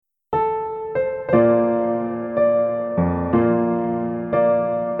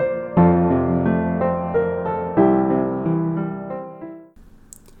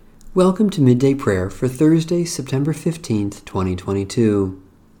Welcome to Midday Prayer for Thursday, September 15th, 2022.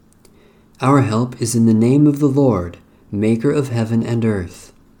 Our help is in the name of the Lord, Maker of heaven and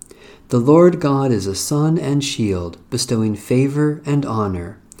earth. The Lord God is a sun and shield, bestowing favor and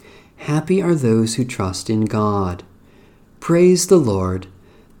honor. Happy are those who trust in God. Praise the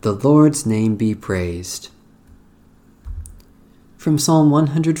Lord's name be praised. From Psalm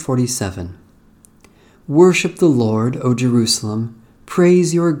 147. Worship the Lord, O Jerusalem.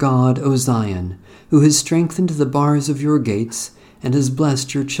 Praise your God, O Zion, who has strengthened the bars of your gates and has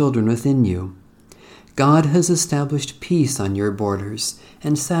blessed your children within you. God has established peace on your borders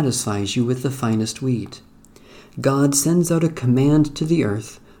and satisfies you with the finest wheat. God sends out a command to the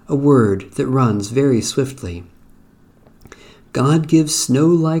earth, a word that runs very swiftly. God gives snow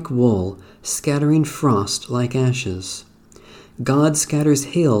like wool, scattering frost like ashes. God scatters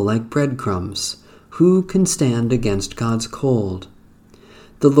hail like breadcrumbs. Who can stand against God's cold?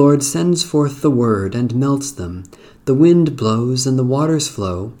 The Lord sends forth the word and melts them. The wind blows and the waters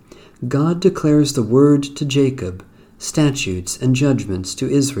flow. God declares the word to Jacob, statutes and judgments to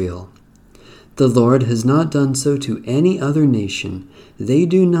Israel. The Lord has not done so to any other nation. They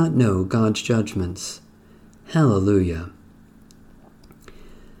do not know God's judgments. Hallelujah.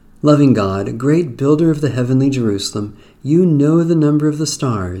 Loving God, great builder of the heavenly Jerusalem, you know the number of the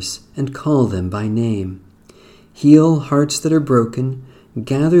stars and call them by name. Heal hearts that are broken,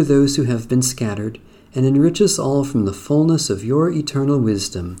 gather those who have been scattered, and enrich us all from the fullness of your eternal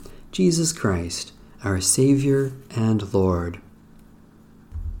wisdom, Jesus Christ, our Savior and Lord.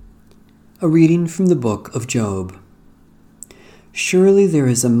 A reading from the book of Job. Surely there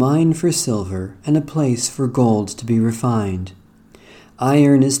is a mine for silver and a place for gold to be refined.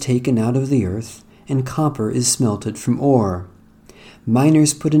 Iron is taken out of the earth, and copper is smelted from ore.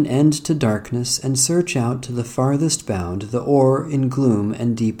 Miners put an end to darkness and search out to the farthest bound the ore in gloom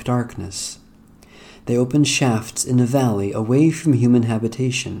and deep darkness. They open shafts in a valley away from human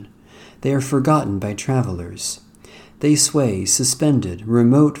habitation. They are forgotten by travelers. They sway, suspended,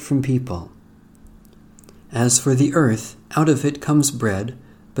 remote from people. As for the earth, out of it comes bread,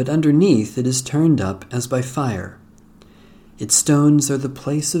 but underneath it is turned up as by fire. Its stones are the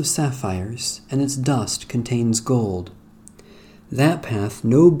place of sapphires, and its dust contains gold. That path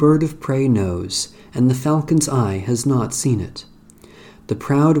no bird of prey knows, and the falcon's eye has not seen it. The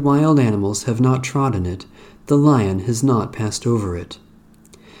proud wild animals have not trodden it, the lion has not passed over it.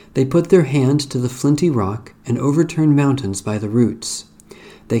 They put their hand to the flinty rock and overturn mountains by the roots.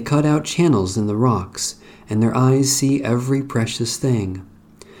 They cut out channels in the rocks, and their eyes see every precious thing.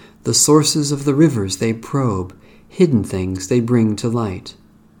 The sources of the rivers they probe, hidden things they bring to light.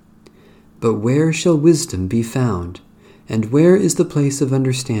 But where shall wisdom be found? And where is the place of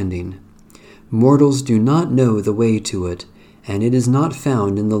understanding? Mortals do not know the way to it, and it is not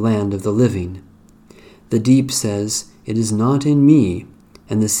found in the land of the living. The deep says, "It is not in me,"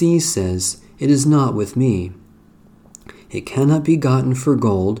 and the sea says, "It is not with me." It cannot be gotten for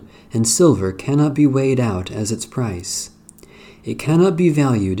gold, and silver cannot be weighed out as its price. It cannot be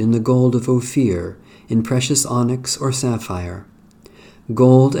valued in the gold of Ophir, in precious onyx or sapphire.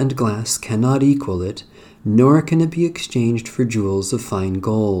 Gold and glass cannot equal it, nor can it be exchanged for jewels of fine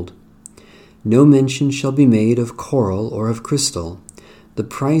gold. No mention shall be made of coral or of crystal. The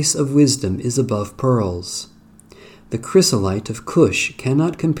price of wisdom is above pearls. The chrysolite of Cush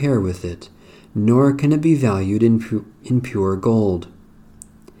cannot compare with it, nor can it be valued in pure gold.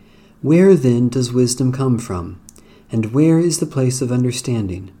 Where then does wisdom come from? And where is the place of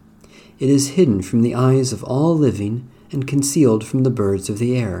understanding? It is hidden from the eyes of all living and concealed from the birds of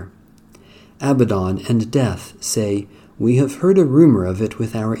the air. Abaddon and Death say, "We have heard a rumor of it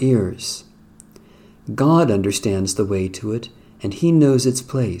with our ears." God understands the way to it, and he knows its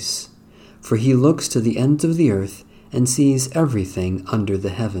place, for he looks to the ends of the earth and sees everything under the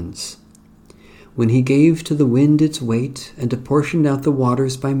heavens. When he gave to the wind its weight and apportioned out the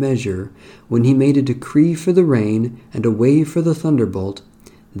waters by measure, when he made a decree for the rain and a way for the thunderbolt,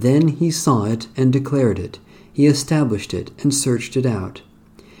 then he saw it and declared it, he established it and searched it out.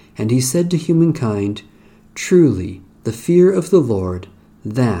 And he said to humankind, "Truly, the fear of the Lord,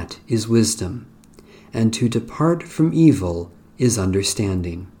 that is wisdom, and to depart from evil is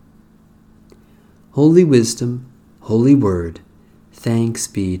understanding." Holy wisdom, holy word, thanks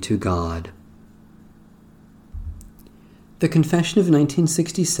be to God. The Confession of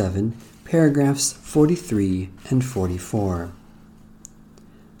 1967, paragraphs 43 and 44.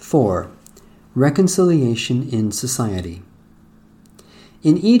 4. Reconciliation in society.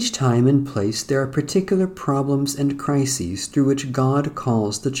 In each time and place there are particular problems and crises through which God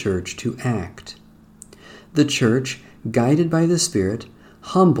calls the Church to act. The Church, guided by the Spirit,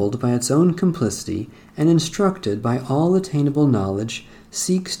 humbled by its own complicity and instructed by all attainable knowledge,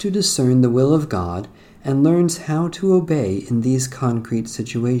 seeks to discern the will of God and learns how to obey in these concrete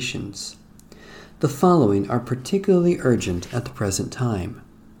situations. The following are particularly urgent at the present time.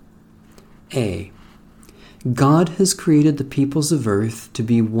 A. God has created the peoples of earth to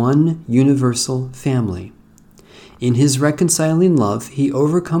be one universal family. In his reconciling love, he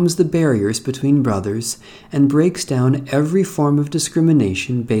overcomes the barriers between brothers and breaks down every form of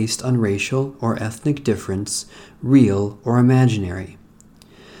discrimination based on racial or ethnic difference, real or imaginary.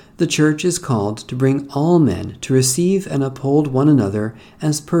 The Church is called to bring all men to receive and uphold one another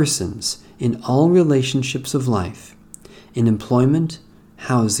as persons in all relationships of life, in employment,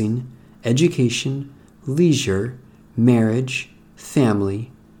 housing, education, leisure, marriage,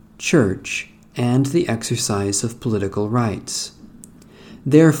 family, church, and the exercise of political rights.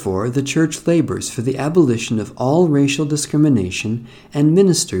 Therefore, the Church labors for the abolition of all racial discrimination and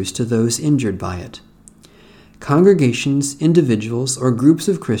ministers to those injured by it. Congregations, individuals, or groups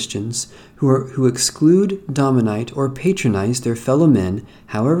of Christians who exclude, dominate, or patronize their fellow men,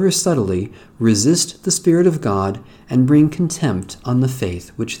 however subtly, resist the Spirit of God and bring contempt on the faith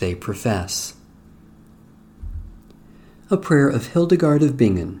which they profess. A prayer of Hildegard of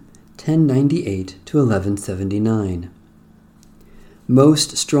Bingen, 1098 to 1179.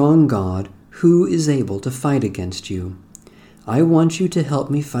 Most strong God, who is able to fight against you? I want you to help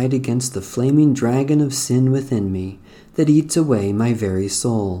me fight against the flaming dragon of sin within me that eats away my very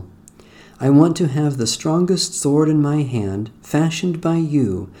soul. I want to have the strongest sword in my hand, fashioned by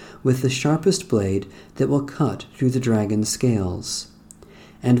you, with the sharpest blade that will cut through the dragon's scales.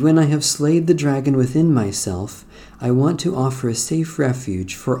 And when I have slayed the dragon within myself, I want to offer a safe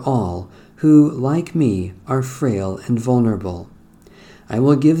refuge for all who, like me, are frail and vulnerable. I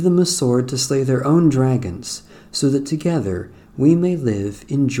will give them a sword to slay their own dragons, so that together we may live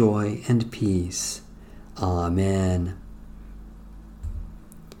in joy and peace. Amen.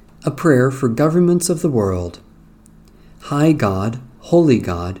 A prayer for governments of the world. High God, holy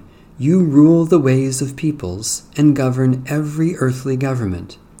God, you rule the ways of peoples and govern every earthly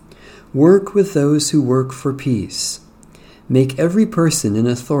government. Work with those who work for peace. Make every person in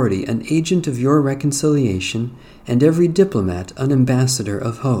authority an agent of your reconciliation, and every diplomat an ambassador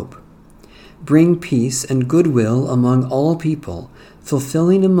of hope. Bring peace and goodwill among all people,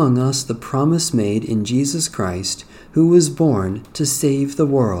 fulfilling among us the promise made in Jesus Christ, who was born to save the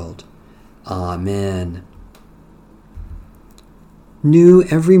world. Amen. New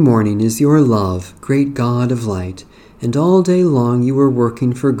every morning is your love, great God of light, and all day long you are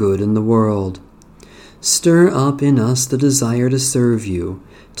working for good in the world. Stir up in us the desire to serve you,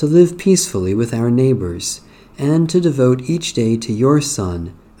 to live peacefully with our neighbors, and to devote each day to your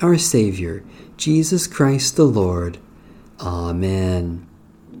Son, our Savior, Jesus Christ the Lord. Amen.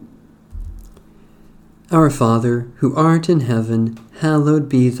 Our Father, who art in heaven, hallowed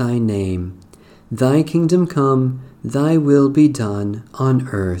be thy name. Thy kingdom come, thy will be done, on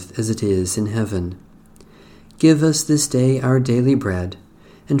earth as it is in heaven. Give us this day our daily bread,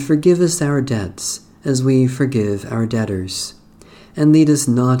 and forgive us our debts, as we forgive our debtors. And lead us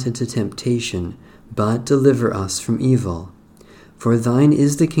not into temptation, but deliver us from evil. For thine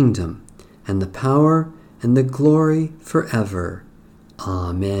is the kingdom, and the power, and the glory forever.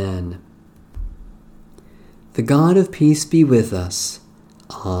 Amen. The God of peace be with us.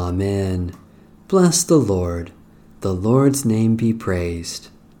 Amen. Bless the Lord. The Lord's name be praised.